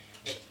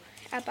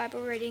Our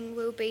Bible reading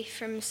will be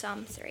from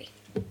Psalm 3.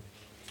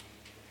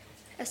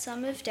 A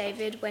psalm of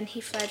David when he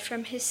fled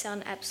from his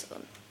son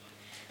Absalom.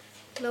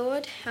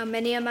 Lord, how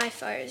many are my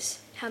foes?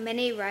 How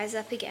many rise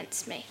up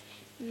against me?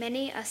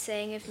 Many are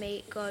saying of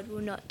me, God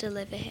will not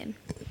deliver him.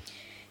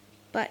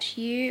 But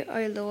you,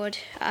 O Lord,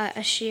 are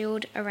a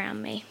shield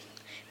around me,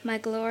 my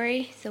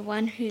glory, the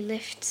one who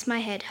lifts my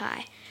head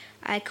high.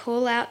 I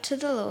call out to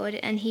the Lord,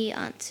 and he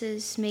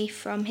answers me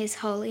from his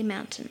holy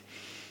mountain.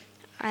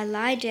 I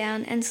lie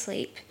down and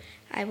sleep.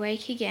 I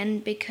wake again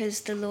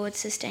because the Lord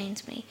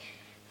sustains me.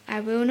 I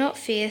will not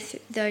fear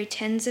though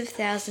tens of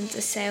thousands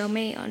assail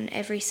me on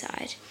every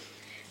side.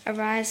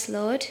 Arise,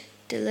 Lord,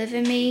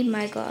 deliver me,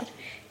 my God.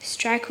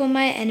 Strike all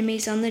my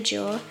enemies on the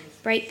jaw,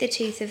 break the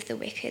teeth of the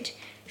wicked.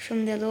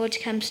 From the Lord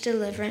comes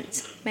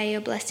deliverance. May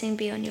your blessing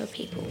be on your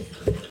people.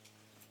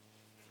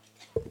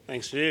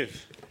 Thanks,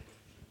 Viv.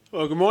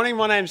 Well, good morning.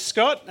 My name's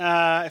Scott. If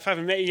I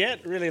haven't met you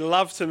yet, really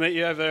love to meet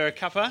you over a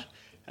cuppa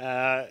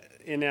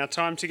in our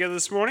time together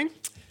this morning.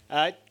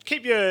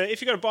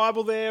 If you've got a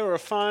Bible there or a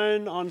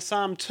phone on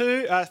Psalm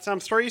 3,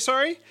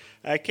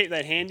 keep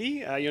that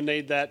handy. You'll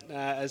need that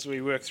as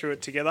we work through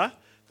it together.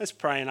 Let's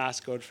pray and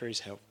ask God for his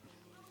help.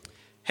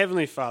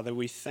 Heavenly Father,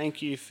 we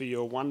thank you for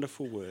your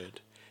wonderful word.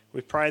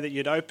 We pray that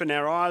you'd open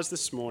our eyes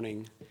this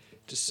morning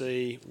to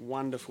see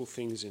wonderful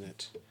things in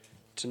it,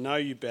 to know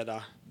you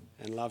better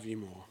and love you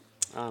more.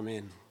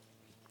 Amen.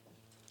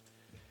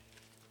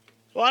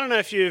 Well, I don't know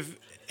if you've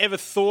ever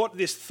thought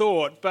this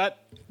thought, but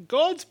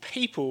God's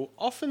people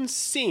often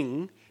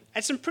sing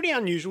at some pretty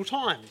unusual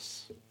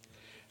times.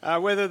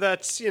 Whether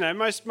that's,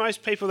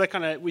 most people,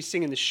 we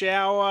sing in the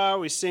shower,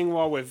 we sing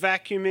while we're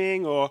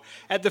vacuuming, or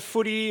at the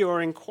footy,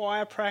 or in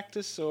choir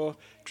practice, or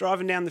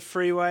driving down the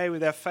freeway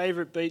with our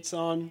favourite beats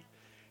on.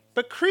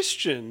 But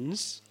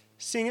Christians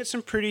sing at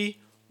some pretty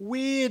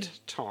weird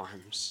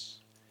times.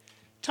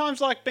 Times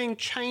like being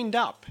chained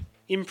up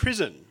in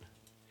prison,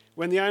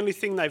 when the only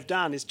thing they've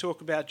done is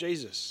talk about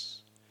Jesus.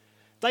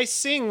 They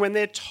sing when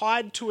they're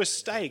tied to a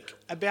stake,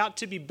 about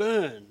to be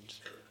burned,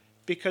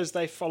 because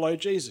they follow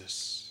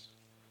Jesus.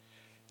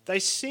 They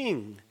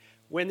sing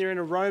when they're in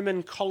a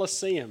Roman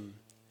Colosseum,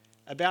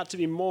 about to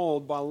be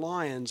mauled by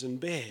lions and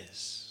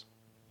bears.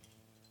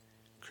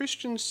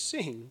 Christians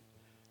sing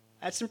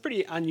at some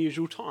pretty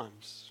unusual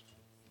times.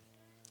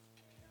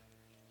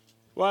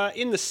 Well,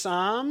 in the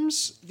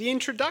Psalms, the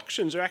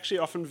introductions are actually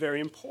often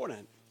very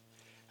important.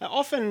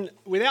 Often,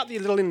 without the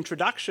little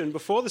introduction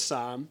before the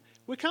psalm,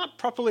 we can't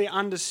properly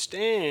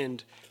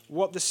understand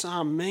what the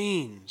psalm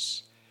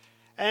means.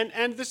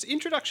 And this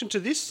introduction to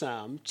this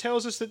psalm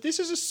tells us that this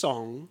is a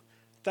song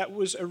that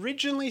was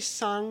originally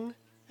sung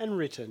and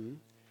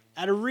written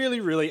at a really,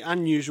 really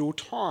unusual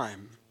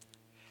time.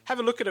 Have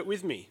a look at it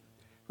with me,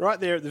 right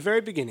there at the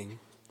very beginning.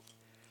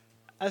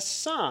 A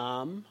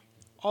psalm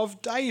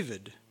of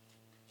David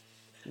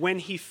when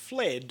he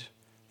fled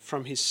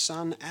from his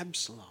son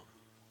Absalom.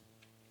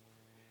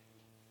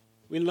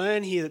 We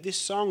learn here that this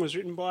song was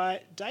written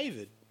by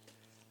David,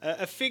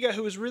 a figure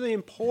who was really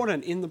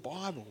important in the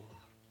Bible.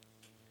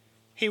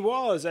 He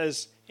was,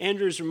 as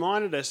Andrew's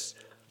reminded us,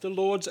 the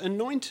Lord's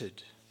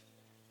anointed.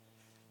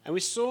 And we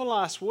saw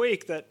last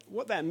week that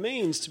what that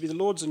means to be the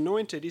Lord's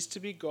anointed is to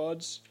be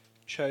God's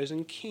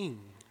chosen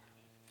king.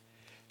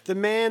 The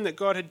man that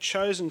God had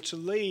chosen to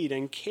lead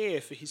and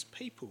care for his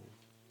people.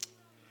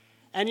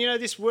 And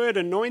this word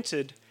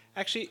anointed,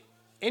 actually,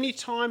 any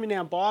time in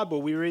our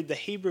Bible we read the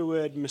Hebrew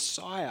word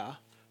Messiah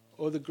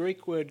or the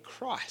Greek word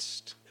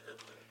Christ,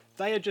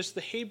 they are just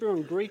the Hebrew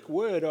and Greek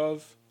word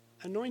of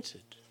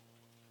anointed.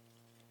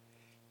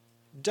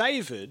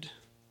 David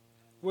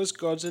was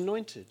God's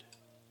anointed,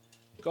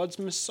 God's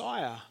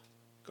Messiah,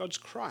 God's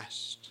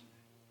Christ.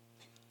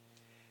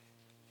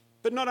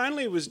 But not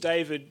only was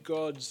David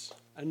God's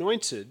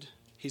anointed,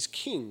 his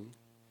king,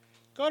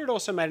 God had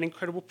also made an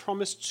incredible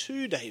promise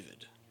to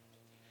David.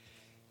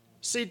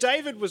 See,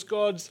 David was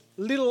God's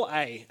little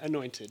a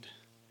anointed,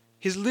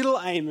 his little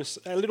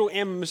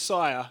m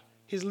Messiah,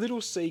 his little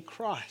c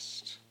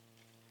Christ,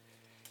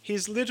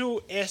 his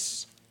little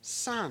s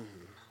son.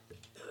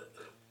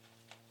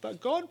 But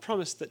God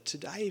promised that to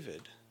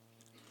David,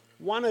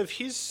 one of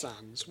his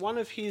sons, one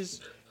of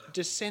his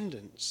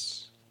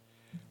descendants,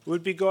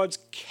 would be God's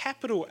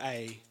capital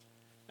A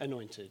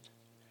anointed,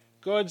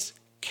 God's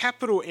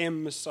capital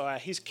M Messiah,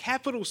 his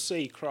capital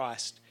C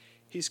Christ,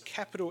 his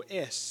capital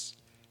S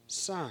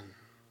Son.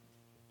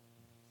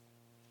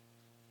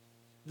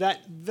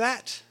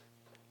 That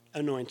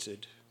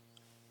anointed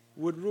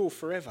would rule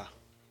forever.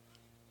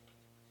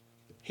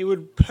 He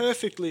would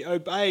perfectly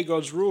obey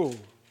God's rule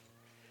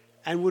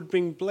and would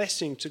bring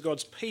blessing to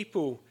God's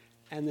people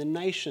and the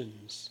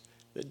nations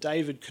that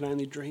David could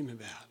only dream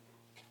about.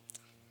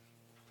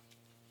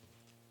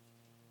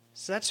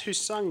 So that's who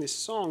sung this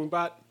song,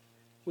 but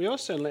we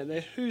also learn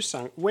there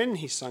when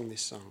he sung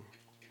this song.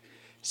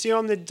 See,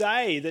 on the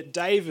day that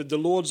David, the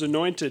Lord's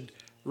anointed,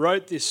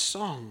 wrote this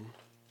song,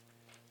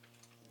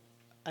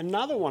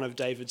 another one of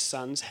David's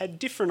sons had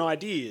different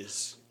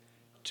ideas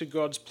to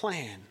God's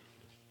plan.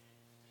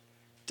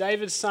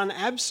 David's son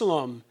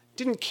Absalom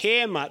didn't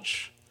care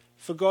much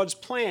for God's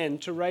plan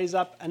to raise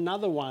up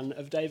another one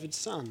of David's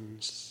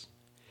sons.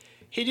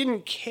 He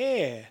didn't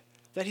care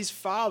that his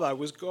father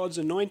was God's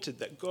anointed,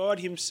 that God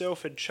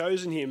himself had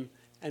chosen him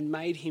and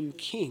made him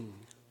king.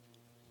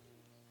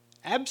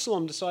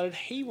 Absalom decided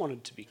he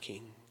wanted to be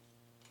king.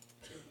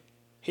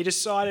 He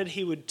decided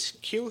he would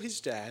kill his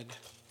dad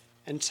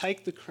and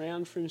take the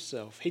crown for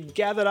himself. He'd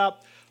gathered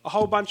up a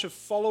whole bunch of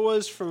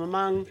followers from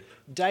among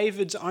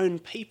David's own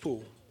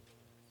people.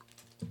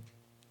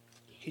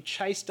 He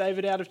chased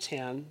David out of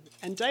town,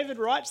 and David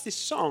writes this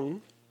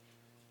song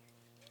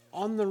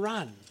on the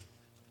run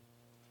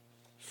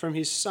from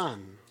his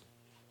son,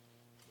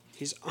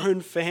 his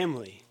own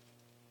family,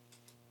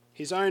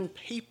 his own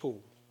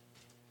people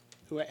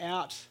who are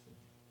out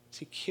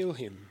to kill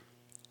him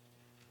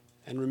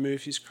and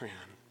remove his crown.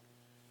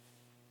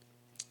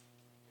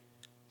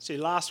 See,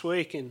 last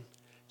week in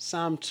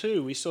Psalm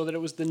 2, we saw that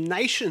it was the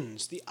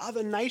nations, the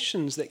other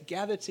nations, that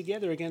gathered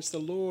together against the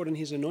Lord and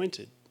his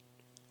anointed.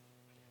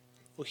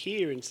 Well,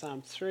 here in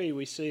Psalm 3,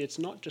 we see it's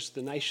not just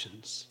the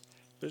nations,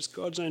 but it's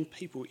God's own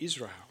people,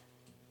 Israel.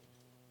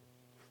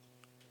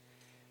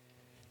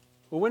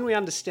 Well, when we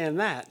understand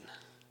that,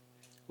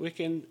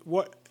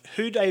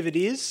 who David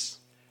is,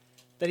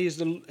 that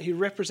he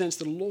represents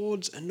the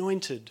Lord's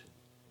anointed,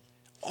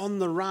 on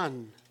the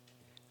run,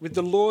 with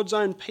the Lord's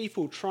own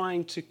people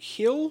trying to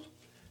kill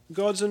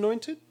God's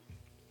anointed,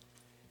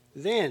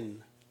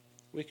 then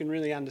we can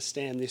really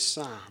understand this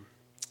psalm.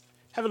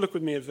 Have a look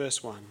with me at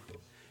verse 1.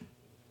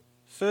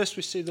 First,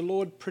 we see the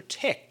Lord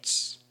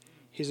protects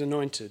his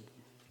anointed.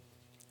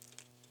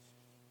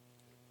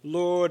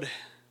 Lord,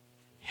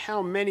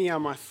 how many are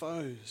my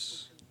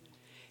foes?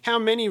 How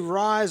many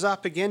rise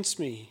up against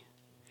me?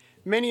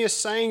 Many are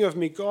saying of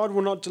me, God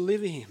will not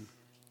deliver him.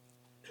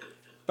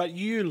 But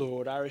you,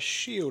 Lord, are a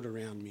shield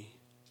around me,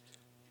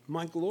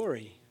 my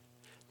glory,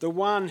 the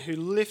one who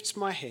lifts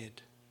my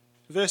head.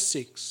 Verse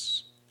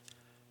 6,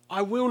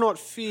 I will not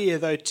fear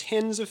though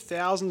tens of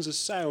thousands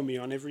assail me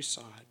on every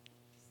side.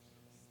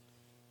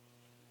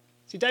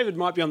 See, David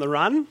might be on the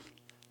run,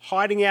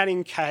 hiding out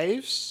in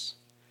caves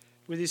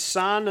with his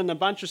son and a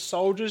bunch of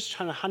soldiers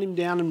trying to hunt him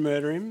down and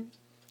murder him.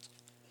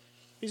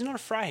 He's not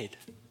afraid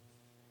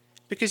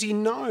because he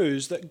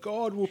knows that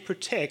God will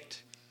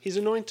protect his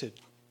anointed.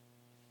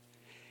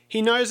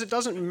 He knows it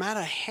doesn't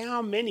matter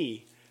how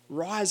many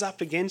rise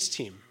up against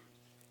him.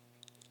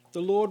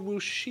 The Lord will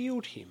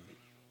shield him.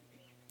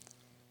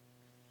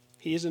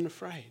 He isn't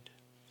afraid.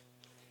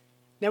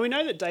 Now we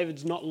know that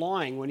David's not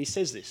lying when he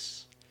says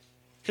this,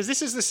 because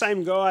this is the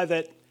same guy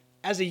that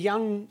as a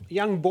young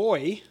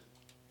boy,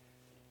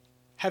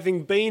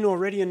 having been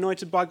already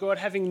anointed by God,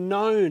 having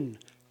known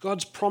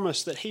God's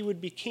promise that he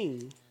would be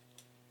king,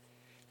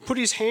 put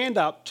his hand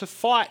up to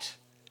fight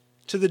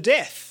to the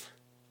death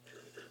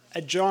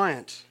a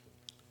giant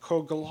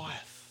called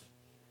Goliath,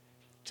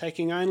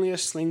 taking only a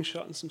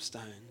slingshot and some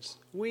stones.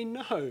 We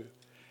know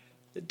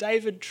that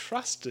David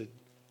trusted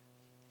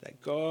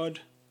that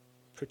God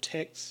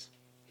protects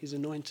his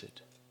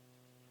anointed.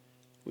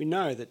 We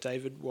know that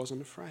David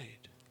wasn't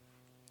afraid.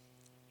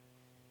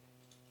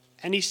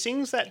 And he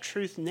sings that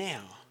truth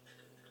now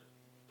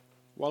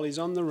while he's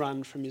on the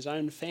run from his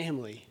own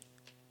family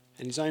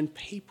and his own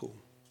people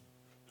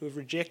who have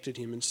rejected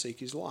him and seek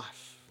his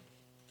life.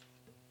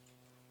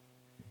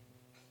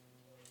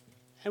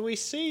 And we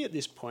see at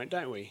this point,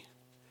 don't we,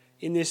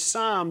 in this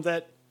psalm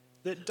that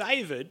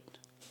David,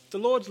 the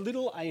Lord's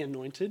little a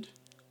anointed,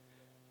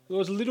 the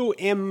Lord's little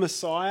m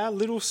Messiah,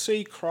 little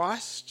c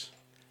Christ,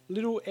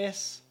 little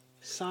s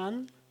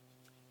Son,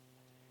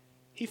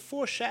 he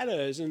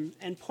foreshadows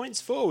and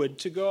points forward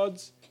to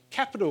God's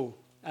capital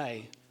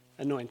A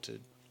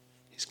anointed,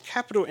 his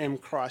capital M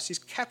Christ, his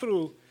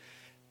capital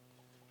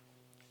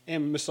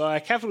M Messiah,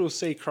 capital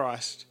C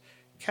Christ,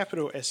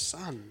 capital S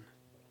Son.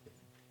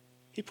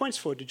 He points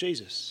forward to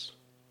Jesus.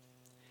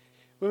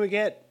 When we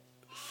get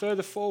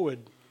further forward,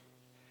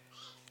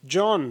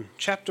 John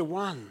chapter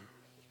 1,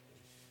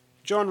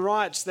 John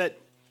writes that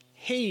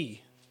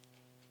he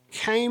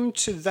came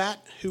to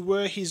that who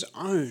were his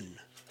own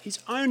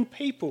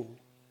people,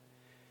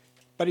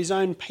 but his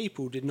own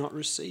people did not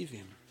receive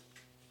him.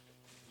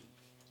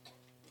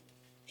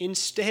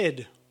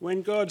 Instead,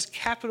 when God's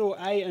capital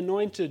A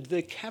anointed,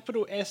 the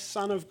capital S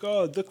Son of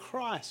God, the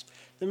Christ,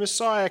 the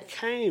Messiah,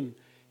 came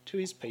to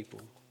his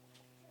people,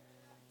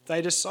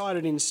 they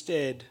decided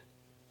instead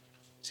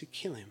to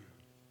kill him.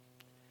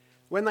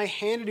 When they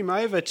handed him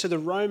over to the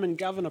Roman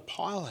governor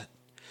Pilate,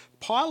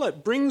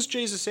 Pilate brings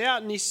Jesus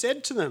out and he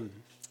said to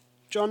them,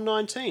 John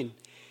 19,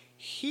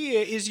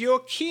 "Here is your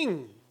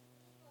king.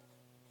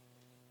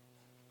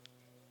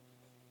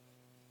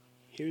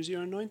 Here is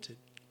your anointed,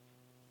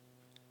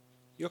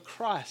 your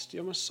Christ,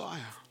 your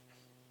Messiah."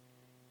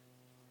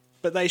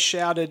 But they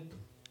shouted,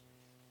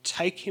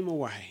 "Take him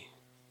away.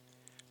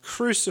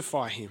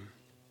 Crucify him."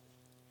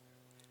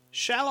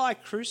 "Shall I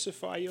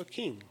crucify your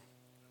king?"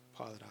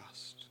 Pilate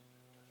asked.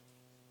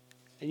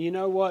 And you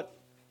know what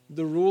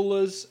the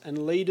rulers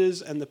and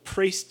leaders and the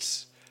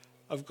priests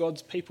of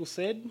God's people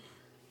said?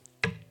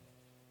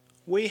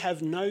 "We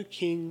have no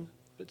king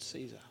but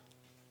Caesar."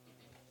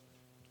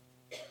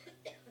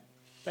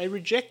 They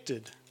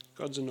rejected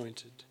God's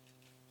anointed.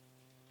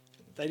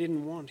 They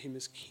didn't want him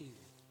as king.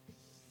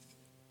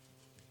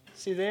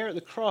 See, there at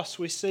the cross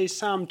we see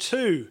Psalm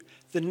 2,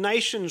 the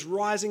nations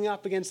rising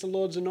up against the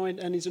Lord's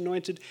anointed and his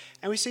anointed.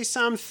 And we see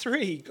Psalm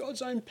 3,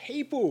 God's own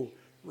people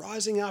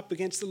rising up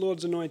against the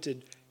Lord's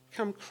anointed,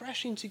 come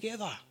crashing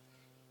together.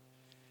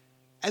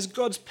 As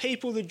God's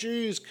people, the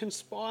Jews,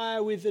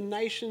 conspire with the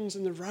nations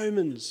and the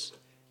Romans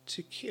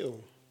to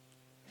kill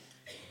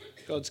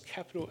God's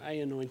capital A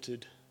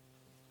anointed,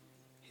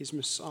 his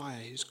Messiah,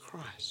 his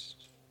Christ.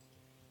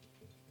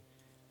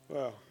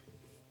 Well,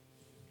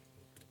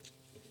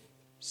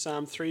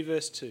 Psalm 3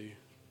 verse 2.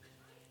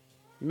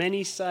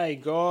 Many say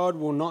God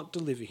will not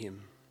deliver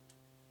him,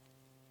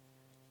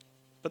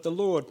 but the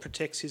Lord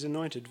protects his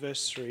anointed.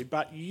 Verse 3.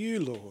 But you,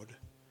 Lord,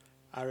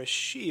 are a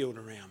shield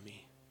around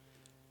me,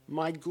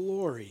 my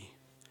glory,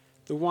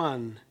 the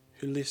one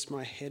who lifts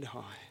my head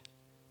high.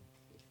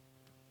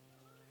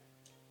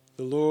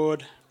 The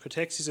Lord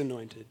protects his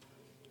anointed.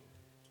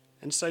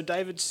 And so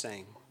David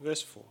sang,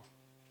 verse 4.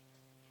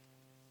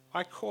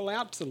 I call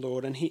out to the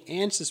Lord and he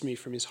answers me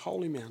from his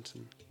holy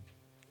mountain.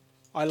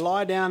 I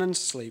lie down and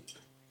sleep.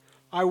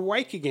 I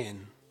wake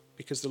again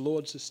because the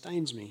Lord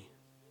sustains me.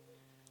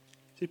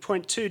 See,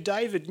 point 2,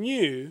 David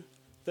knew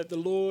that the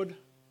Lord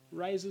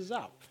raises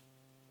up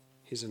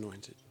his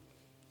anointed.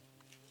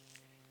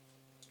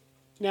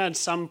 Now, at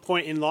some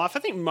point in life, I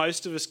think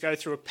most of us go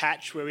through a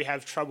patch where we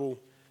have trouble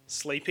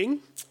sleeping.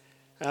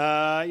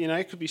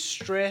 It could be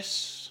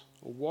stress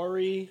or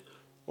worry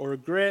or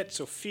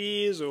regrets or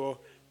fears or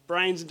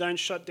brains that don't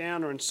shut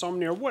down or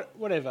insomnia or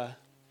whatever.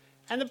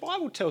 And the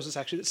Bible tells us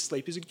actually that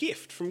sleep is a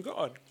gift from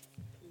God.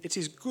 It's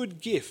his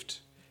good gift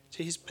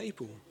to his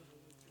people.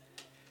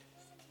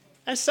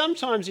 And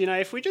sometimes,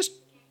 if we just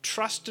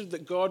trusted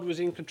that God was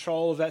in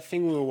control of that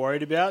thing we were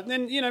worried about,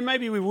 then,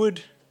 maybe we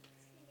would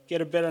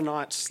get a better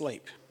night's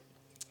sleep.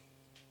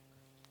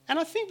 And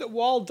I think that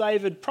while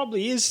David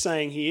probably is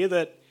saying here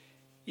that,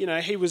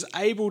 he was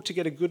able to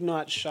get a good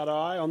night's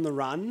shut-eye on the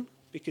run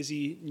because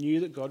he knew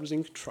that God was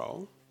in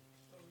control,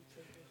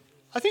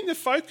 I think the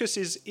focus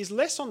is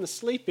less on the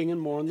sleeping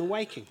and more on the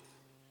waking.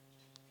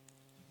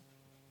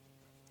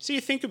 So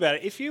you think about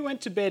it. If you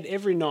went to bed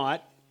every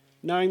night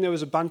knowing there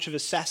was a bunch of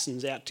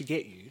assassins out to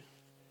get you,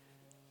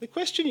 the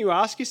question you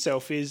ask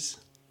yourself is,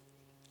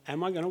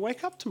 am I going to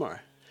wake up tomorrow?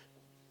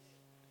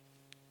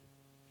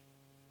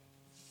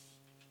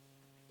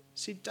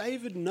 See,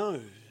 David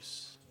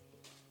knows.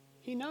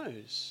 He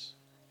knows.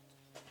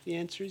 The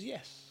answer is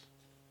yes.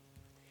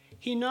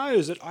 He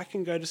knows that I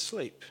can go to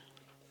sleep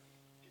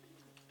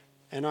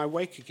and I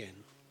wake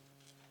again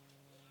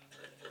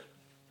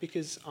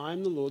because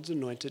I'm the Lord's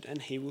anointed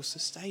and he will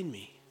sustain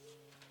me.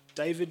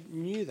 David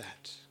knew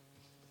that.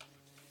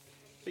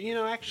 But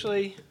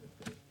actually,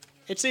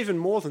 it's even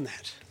more than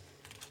that.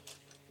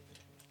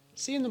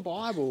 See, in the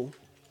Bible,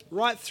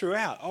 right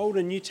throughout Old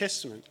and New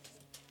Testament,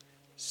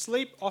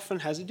 sleep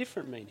often has a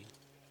different meaning.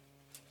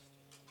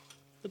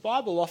 The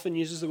Bible often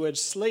uses the word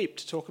sleep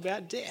to talk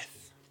about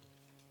death.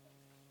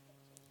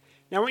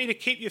 Now, I want you to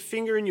keep your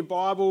finger in your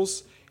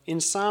Bibles in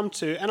Psalm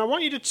 2, and I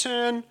want you to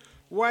turn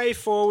way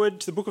forward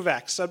to the book of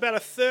Acts. So about a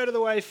third of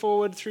the way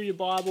forward through your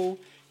Bible.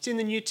 It's in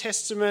the New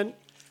Testament.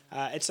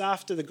 It's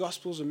after the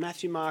Gospels of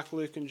Matthew, Mark,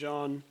 Luke and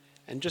John,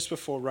 and just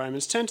before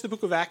Romans. Turn to the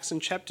book of Acts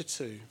and chapter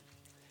 2.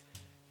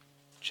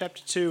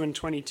 Chapter 2 and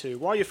 22.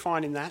 While you're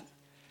finding that,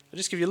 I'll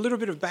just give you a little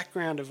bit of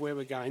background of where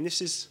we're going.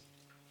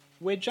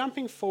 We're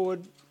jumping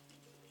forward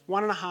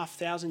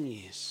 1,500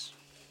 years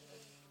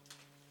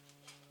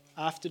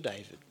after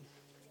David.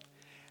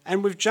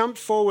 And we've jumped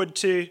forward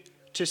to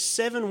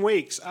 7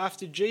 weeks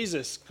after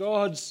Jesus,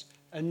 God's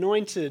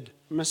anointed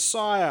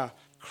Messiah,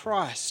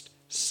 Christ,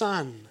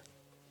 Son.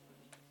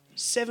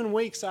 7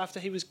 weeks after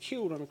he was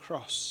killed on a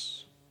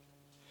cross.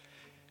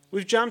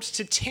 We've jumped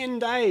to 10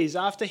 days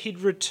after he'd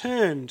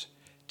returned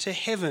to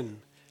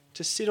heaven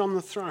to sit on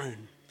the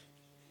throne.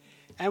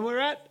 And we're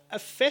at a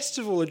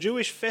festival, a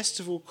Jewish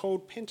festival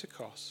called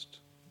Pentecost.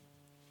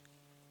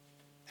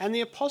 And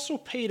the Apostle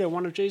Peter,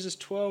 one of Jesus'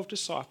 12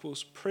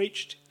 disciples,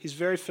 preached his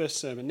very first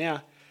sermon.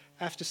 Now,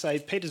 I have to say,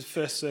 Peter's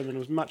first sermon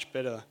was much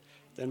better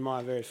than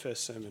my very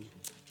first sermon.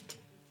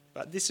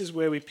 But this is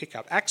where we pick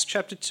up. Acts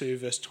chapter 2,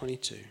 verse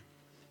 22.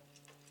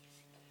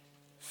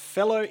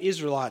 Fellow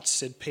Israelites,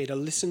 said Peter,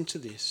 listen to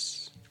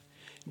this.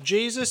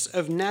 Jesus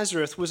of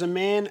Nazareth was a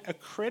man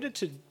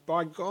accredited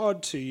by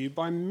God to you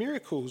by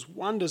miracles,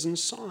 wonders and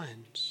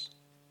signs.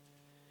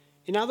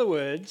 In other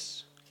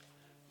words,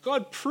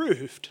 God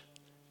proved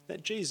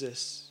that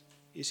Jesus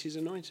is his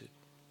anointed.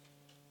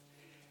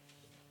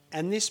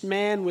 And this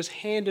man was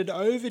handed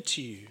over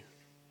to you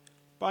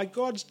by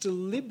God's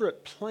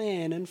deliberate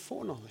plan and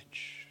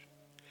foreknowledge.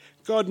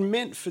 God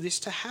meant for this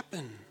to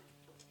happen.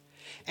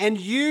 And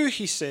you,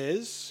 he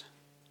says,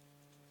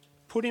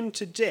 put him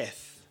to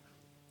death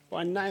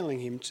by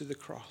nailing him to the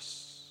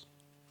cross.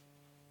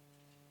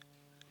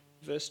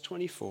 Verse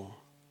 24.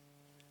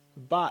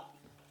 But,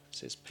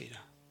 says Peter,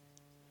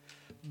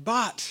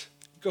 but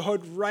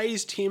God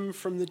raised him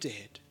from the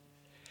dead,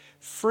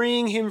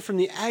 freeing him from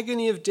the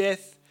agony of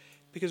death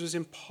because it was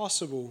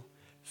impossible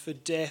for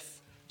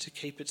death to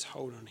keep its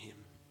hold on him.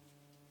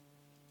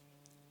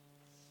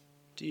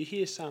 Do you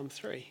hear Psalm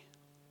 3?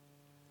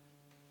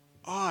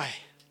 I,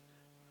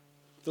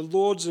 the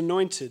Lord's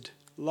anointed,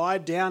 lie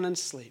down and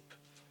sleep.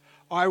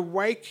 I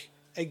wake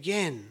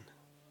again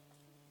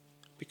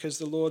because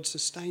the Lord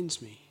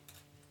sustains me.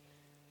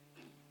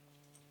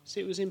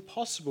 See, it was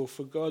impossible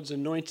for God's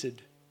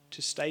anointed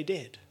to stay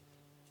dead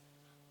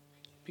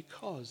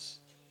because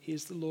he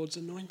is the Lord's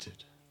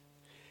anointed.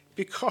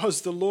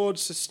 Because the Lord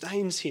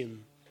sustains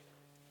him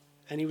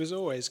and he was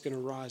always going to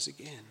rise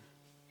again.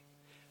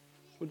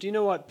 Well, do you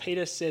know what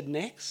Peter said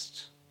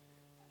next?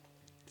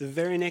 The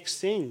very next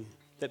thing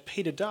that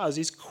Peter does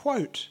is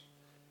quote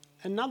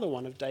another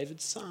one of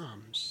David's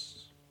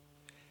Psalms.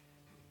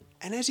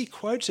 And as he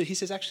quotes it, he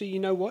says, actually, you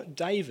know what?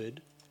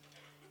 David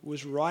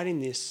was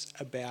writing this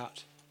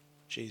about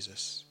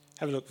Jesus.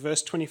 Have a look,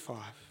 verse 25.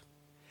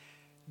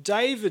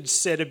 David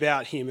said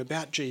about him,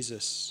 about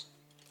Jesus,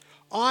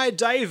 I,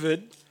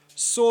 David,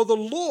 saw the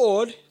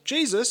Lord,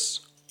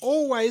 Jesus,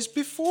 always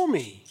before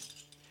me.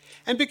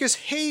 And because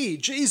he,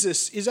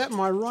 Jesus, is at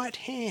my right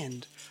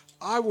hand,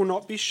 I will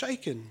not be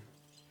shaken.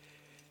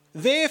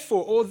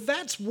 Therefore, or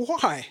that's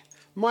why,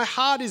 my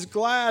heart is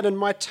glad and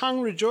my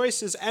tongue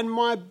rejoices and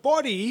my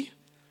body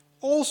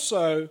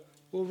also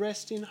will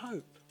rest in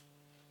hope.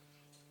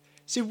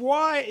 See,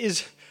 what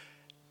is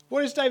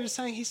David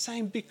saying? He's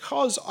saying,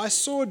 because I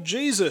saw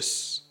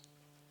Jesus,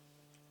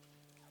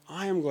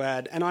 I am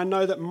glad, and I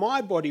know that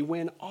my body,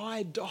 when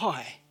I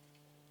die,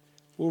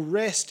 will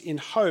rest in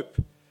hope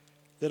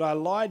that I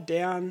lie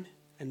down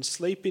and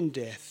sleep in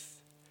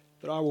death,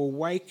 but I will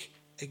wake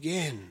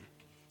again.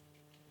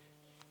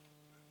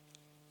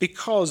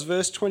 Because,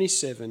 verse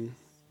 27,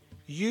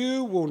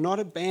 you will not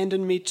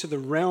abandon me to the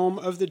realm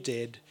of the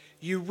dead.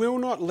 You will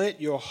not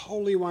let your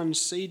Holy One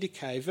see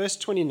decay. Verse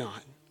 29,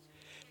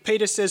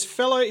 Peter says,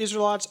 fellow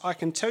Israelites, I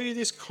can tell you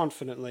this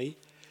confidently,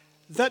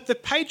 that the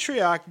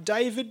patriarch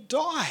David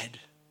died.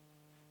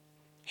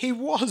 He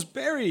was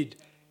buried.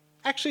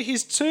 Actually,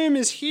 his tomb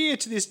is here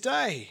to this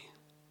day.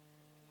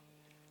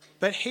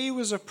 But he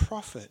was a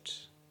prophet.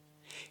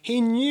 He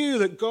knew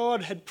that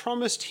God had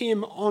promised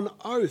him on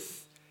oath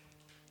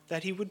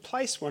that he would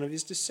place one of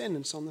his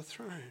descendants on the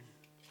throne.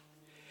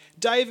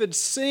 David,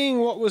 seeing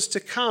what was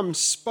to come,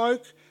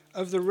 spoke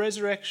of the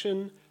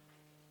resurrection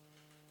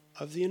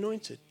of the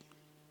anointed.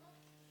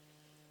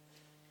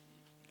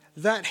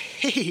 That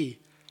he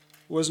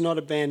was not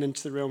abandoned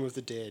to the realm of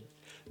the dead,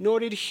 nor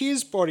did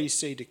his body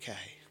see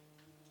decay.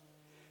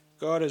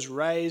 God has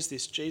raised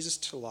this Jesus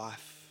to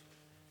life,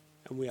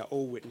 and we are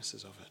all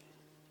witnesses of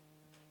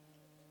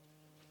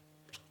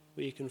it.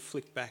 Well, you can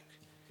flick back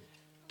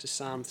to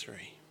Psalm 3.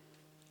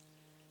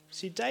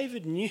 See,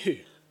 David knew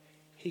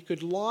he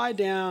could lie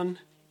down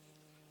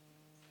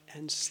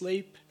and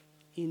sleep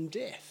in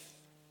death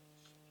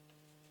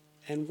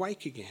and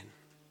wake again.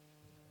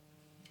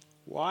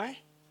 Why?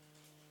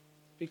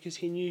 Because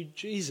he knew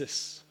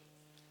Jesus,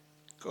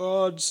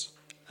 God's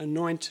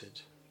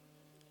anointed,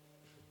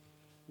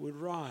 would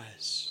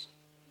rise.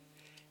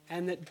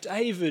 And that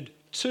David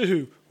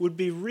too would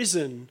be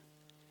risen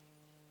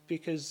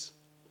because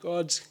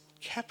God's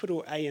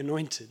capital A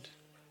anointed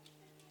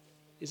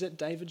is at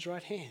David's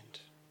right hand.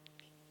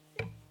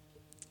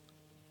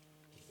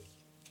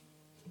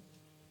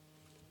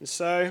 And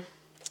so,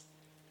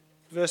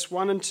 verse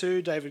 1 and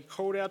 2, David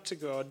called out to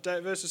God.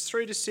 Verses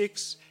 3 to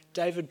 6,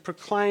 David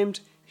proclaimed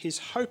his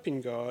hope in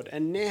God.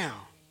 And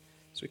now,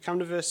 as we come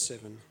to verse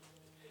 7,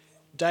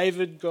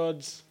 David,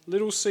 God's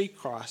little c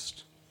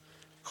Christ,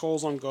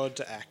 calls on God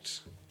to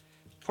act.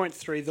 Point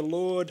 3, the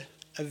Lord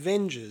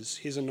avenges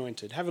his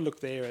anointed. Have a look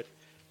there at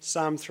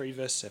Psalm 3,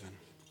 verse 7.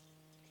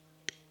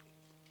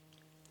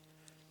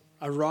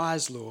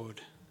 Arise,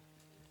 Lord,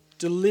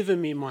 deliver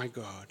me, my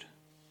God.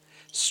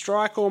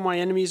 Strike all my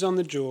enemies on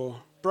the jaw,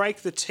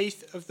 break the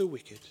teeth of the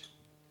wicked.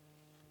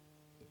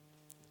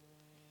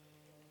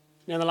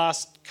 Now, in the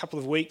last couple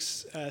of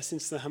weeks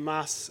since the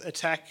Hamas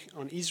attack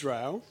on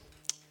Israel,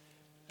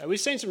 we've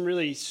seen some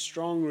really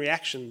strong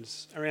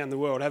reactions around the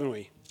world, haven't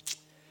we?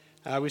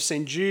 We've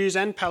seen Jews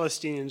and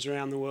Palestinians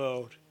around the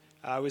world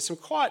with some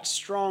quite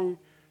strong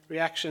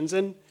reactions.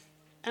 And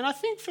I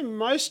think for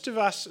most of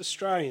us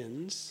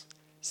Australians,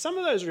 some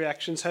of those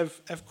reactions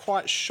have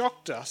quite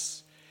shocked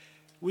us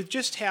with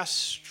just how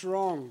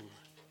strong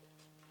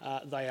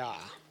they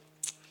are.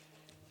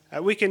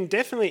 We can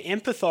definitely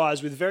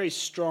empathise with very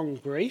strong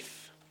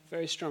grief,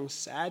 very strong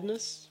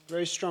sadness,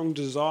 very strong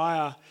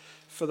desire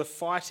for the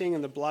fighting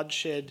and the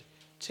bloodshed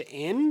to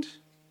end.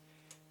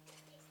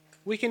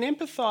 We can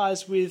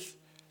empathise with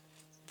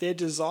their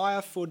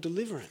desire for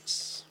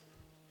deliverance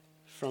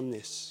from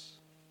this.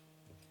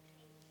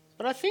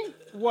 But I think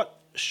what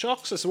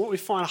shocks us and what we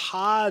find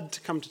hard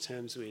to come to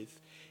terms with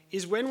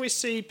is when we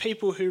see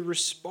people who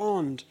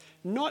respond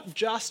not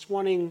just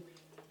wanting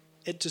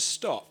it to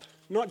stop,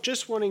 not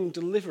just wanting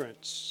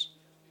deliverance,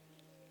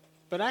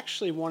 but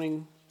actually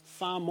wanting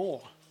far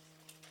more,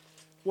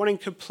 wanting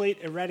complete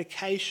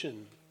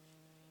eradication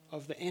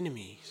of the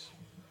enemies.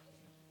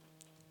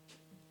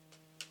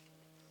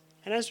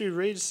 And as we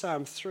read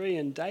Psalm 3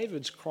 and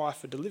David's cry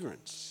for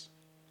deliverance,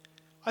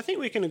 I think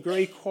we can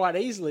agree quite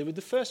easily with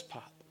the first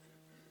part.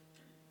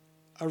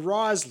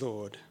 Arise,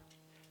 Lord,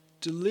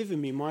 deliver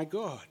me, my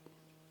God.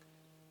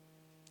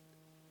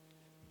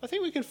 I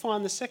think we can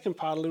find the second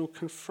part a little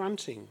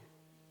confronting,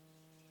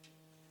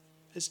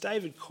 as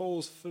David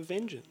calls for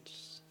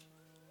vengeance.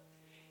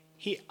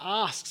 He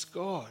asks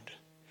God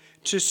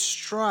to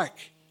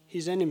strike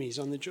his enemies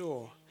on the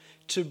jaw,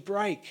 to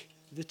break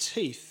the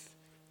teeth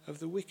of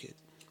the wicked.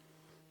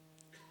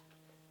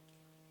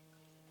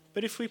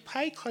 But if we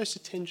pay close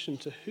attention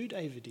to who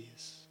David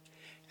is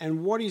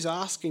and what he's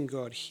asking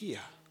God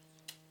here,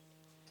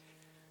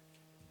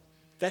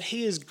 that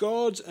he is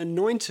God's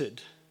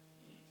anointed,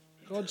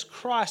 God's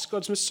Christ,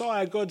 God's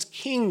Messiah, God's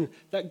King,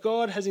 that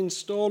God has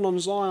installed on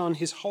Zion,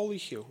 his holy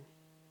hill,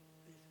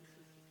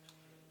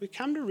 we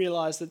come to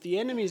realise that the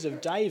enemies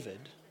of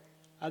David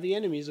are the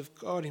enemies of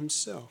God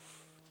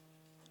himself.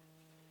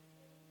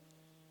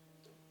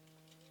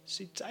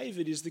 See,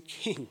 David is the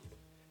king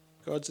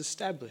God's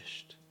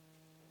established.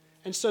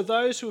 And so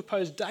those who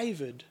oppose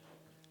David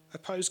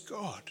oppose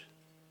God.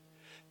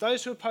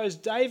 Those who oppose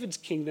David's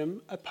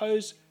kingdom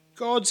oppose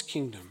God's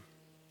kingdom.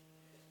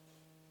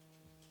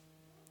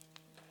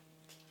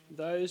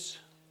 Those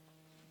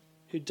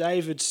who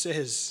David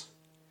says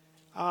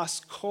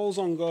calls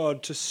on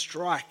God to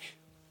strike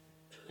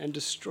and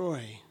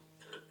destroy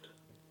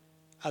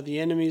are the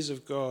enemies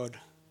of God,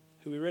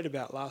 who we read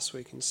about last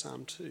week in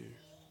Psalm 2.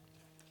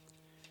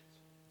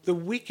 The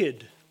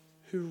wicked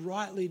who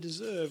rightly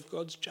deserve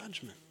God's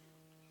judgment.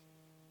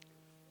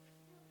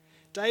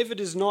 David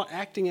is not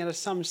acting out of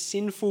some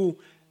sinful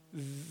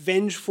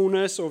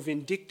vengefulness or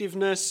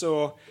vindictiveness,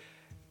 or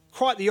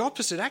quite the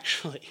opposite,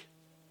 actually.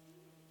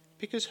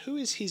 Because who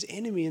is his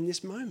enemy in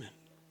this moment?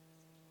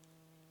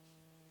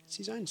 It's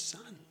his own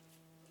son.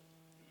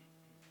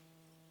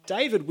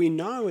 David, we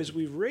know as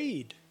we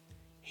read,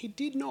 he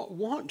did not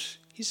want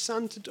his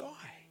son to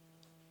die.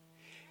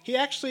 He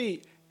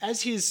actually,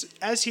 as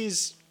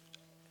his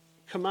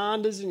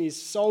commanders and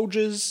his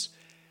soldiers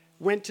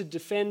went to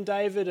defend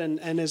David,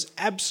 and as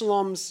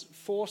Absalom's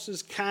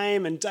forces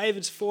came and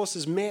David's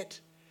forces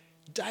met,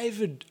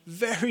 David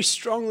very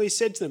strongly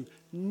said to them,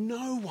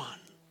 "No one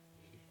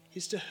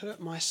is to hurt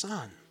my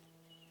son."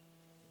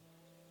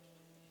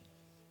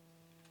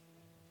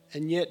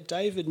 And yet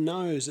David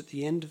knows at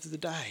the end of the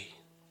day,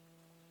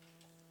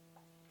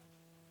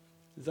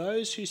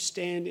 those who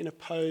stand in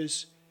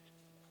oppose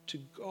to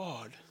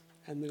God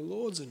and the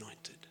Lord's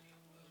anointed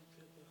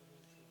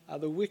are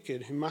the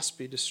wicked who must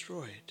be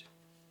destroyed,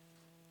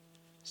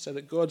 so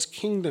that God's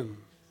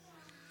kingdom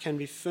can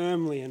be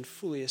firmly and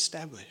fully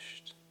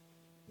established.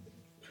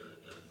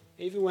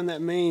 Even when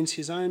that means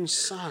his own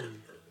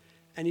son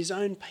and his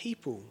own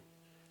people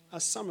are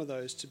some of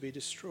those to be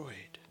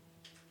destroyed.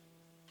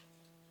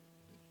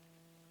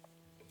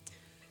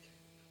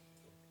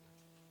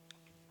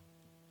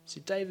 See,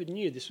 David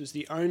knew this was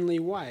the only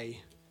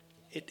way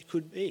it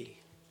could be.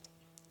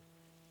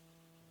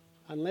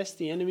 Unless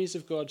the enemies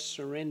of God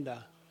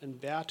surrender and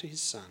bow to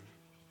his son,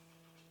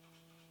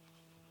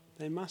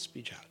 they must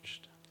be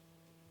judged.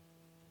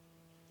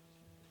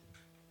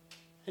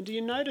 And do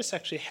you notice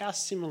actually how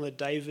similar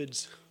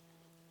David's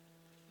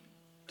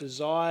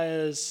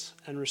desires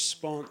and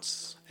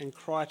response and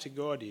cry to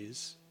God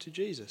is to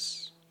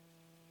Jesus?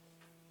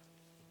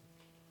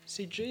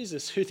 See,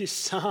 Jesus, who this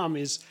psalm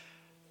is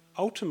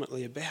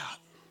ultimately about.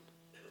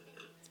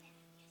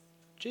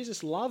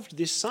 Jesus loved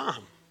this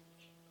psalm.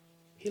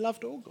 He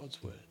loved all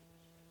God's word.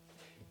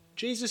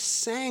 Jesus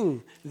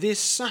sang this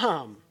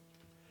psalm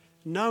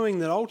knowing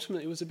that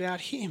ultimately it was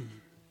about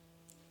him.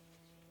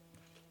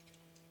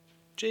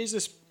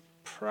 Jesus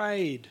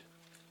prayed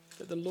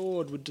that the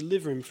Lord would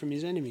deliver him from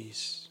his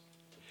enemies,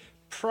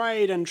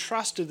 prayed and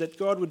trusted that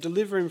God would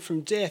deliver him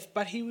from death,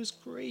 but he was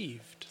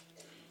grieved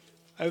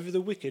over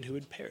the wicked who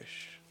would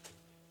perish.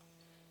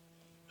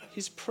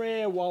 His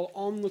prayer while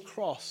on the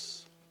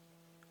cross,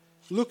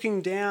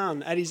 looking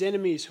down at his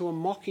enemies who are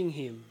mocking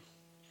him,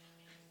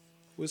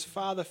 was,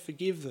 "Father,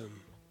 forgive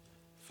them,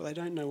 for they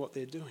don't know what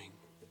they're doing."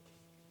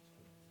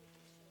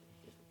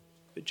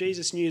 But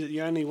Jesus knew that the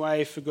only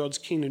way for God's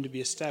kingdom to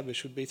be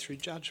established would be through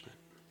judgment.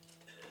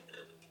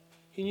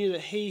 He knew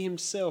that he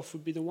himself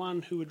would be the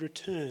one who would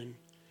return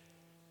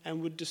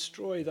and would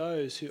destroy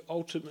those who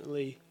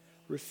ultimately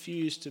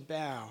refused to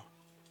bow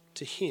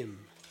to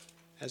him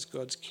as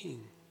God's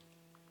king.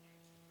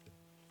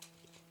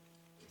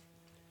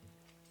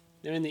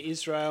 Now, in the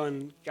Israel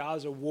and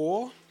Gaza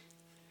war,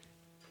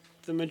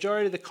 the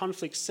majority of the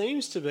conflict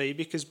seems to be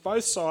because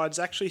both sides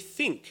actually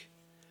think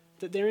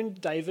that they're in a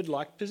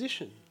David-like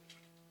position.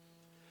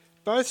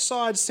 Both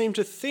sides seem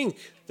to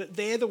think that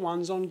they're the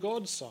ones on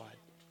God's side,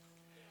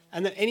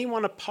 and that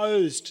anyone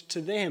opposed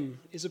to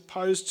them is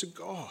opposed to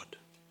God.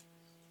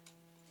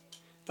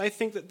 They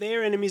think that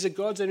their enemies are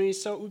God's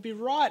enemies, so it would be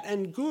right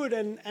and good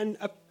and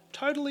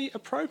totally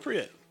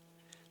appropriate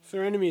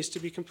for enemies to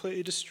be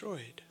completely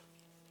destroyed.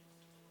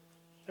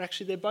 But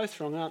actually, they're both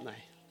wrong, aren't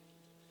they?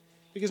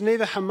 Because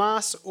neither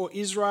Hamas or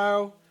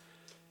Israel,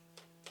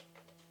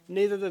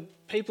 neither the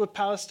people of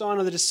Palestine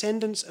or the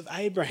descendants of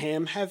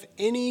Abraham have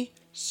any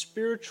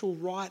spiritual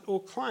right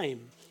or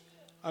claim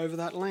over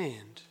that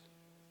land,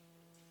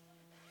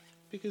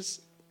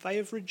 because they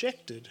have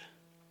rejected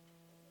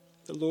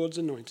the Lord's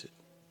anointed.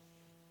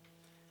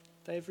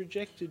 They have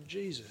rejected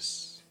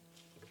Jesus,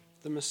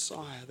 the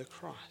Messiah, the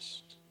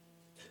Christ.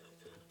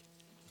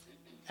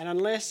 And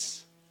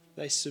unless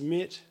they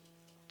submit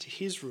to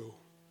his rule,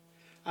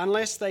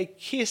 unless they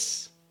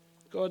kiss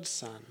God's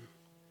Son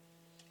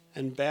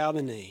and bow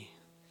the knee,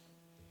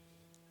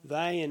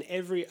 they and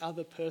every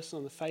other person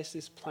on the face of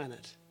this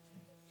planet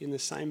in the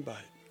same boat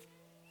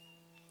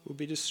will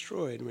be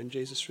destroyed when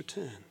Jesus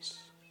returns,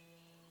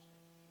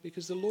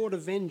 because the Lord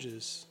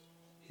avenges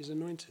his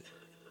anointed.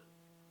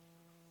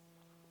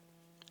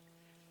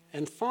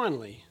 And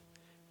finally,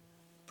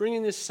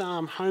 bringing this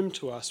psalm home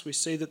to us, we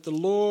see that the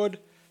Lord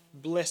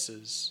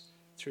blesses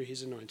through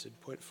his anointed.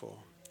 Point 4.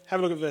 Have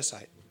a look at verse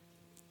 8.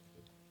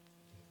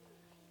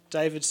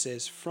 David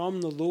says,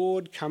 "From the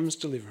Lord comes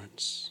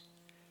deliverance.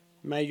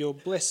 May your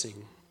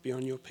blessing be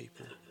on your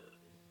people."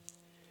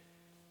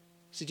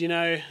 So do you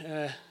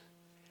know,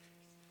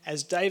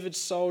 as David's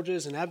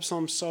soldiers and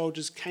Absalom's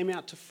soldiers came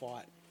out to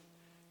fight,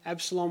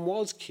 Absalom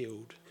was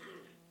killed.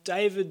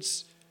 David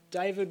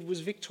was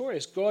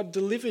victorious. God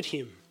delivered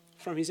him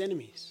from his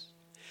enemies.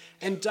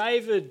 And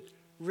David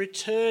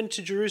returned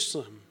to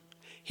Jerusalem.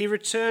 He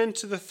returned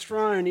to the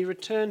throne. He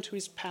returned to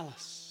his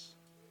palace.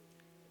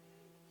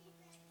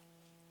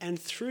 And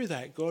through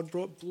that, God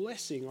brought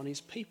blessing on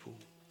his people.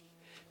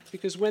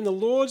 Because when the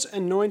Lord's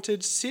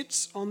anointed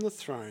sits on the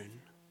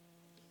throne,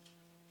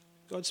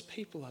 God's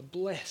people are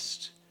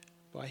blessed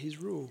by his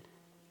rule.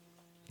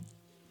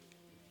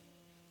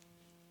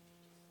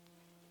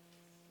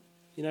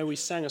 You know, we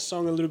sang a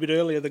song a little bit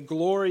earlier, "The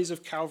Glories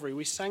of Calvary."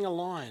 We sang a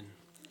line,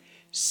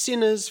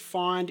 "Sinners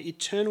find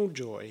eternal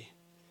joy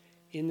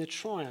in the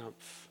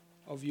triumph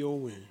of your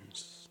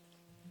wounds."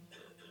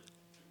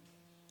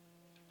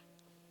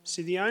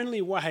 See, the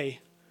only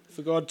way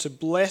for God to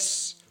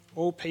bless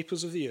all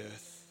peoples of the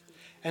earth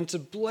and to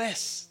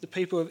bless the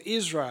people of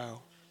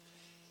Israel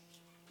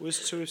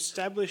was to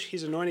establish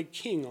his anointed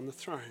king on the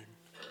throne.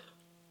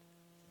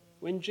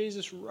 When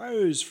Jesus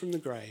rose from the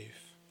grave,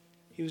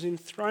 he was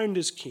enthroned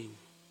as king.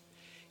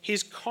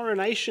 His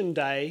coronation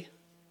day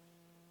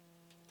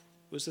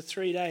was the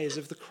 3 days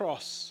of the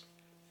cross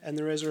and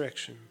the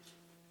resurrection.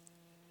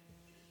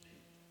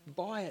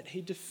 By it,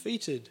 he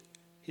defeated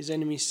his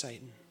enemy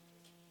Satan.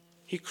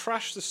 He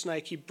crushed the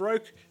snake. He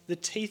broke the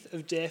teeth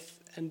of death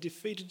and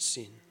defeated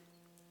sin.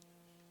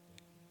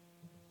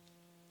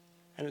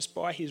 And it's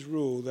by his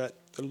rule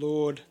that the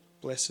Lord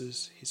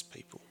blesses his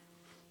people.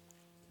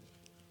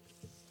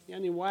 The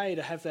only way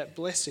to have that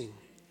blessing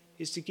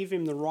is to give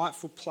him the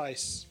rightful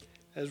place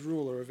as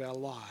ruler of our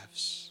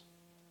lives.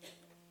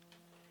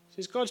 So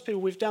as God's people,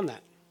 we've done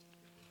that.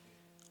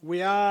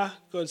 We are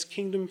God's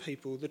kingdom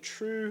people, the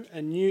true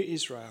and new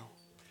Israel,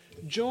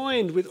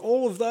 joined with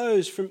all of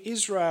those from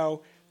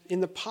Israel in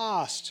the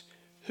past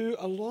who,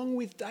 along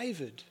with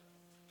David,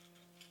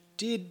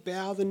 did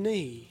bow the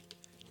knee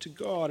to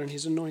God and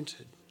his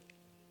anointed.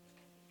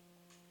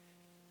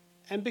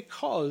 And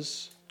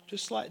because,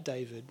 just like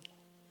David,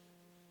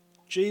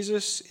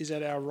 Jesus is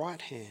at our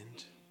right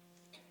hand,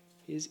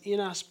 he is in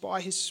us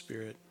by his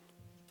Spirit,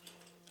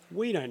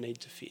 we don't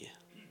need to fear.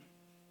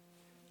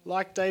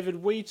 Like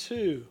David, we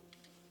too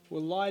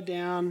will lie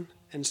down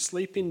and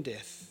sleep in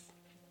death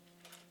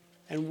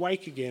and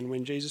wake again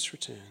when Jesus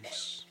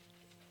returns.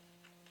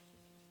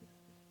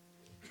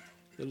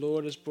 The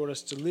Lord has brought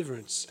us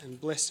deliverance and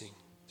blessing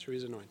through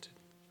his anointed.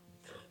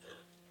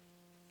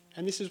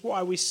 And this is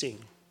why we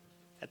sing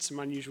at some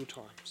unusual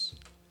times.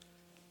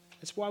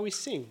 It's why we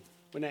sing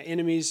when our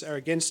enemies are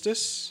against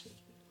us,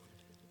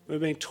 when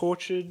we're being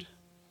tortured,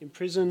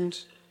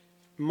 imprisoned,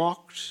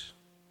 mocked.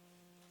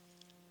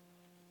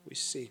 We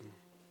sing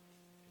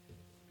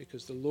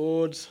because the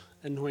Lord's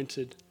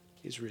anointed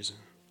is risen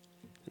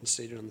and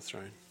seated on the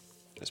throne.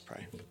 Let's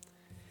pray.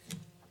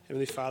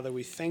 Heavenly Father,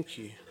 we thank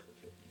you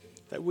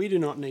that we do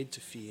not need to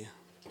fear,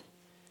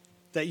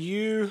 that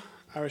you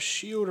are a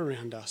shield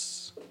around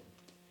us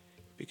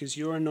because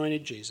your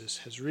anointed Jesus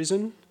has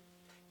risen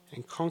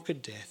and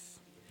conquered death,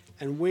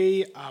 and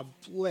we are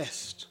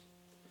blessed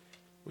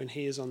when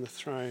he is on the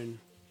throne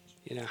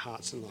in our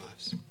hearts and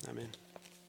lives. Amen.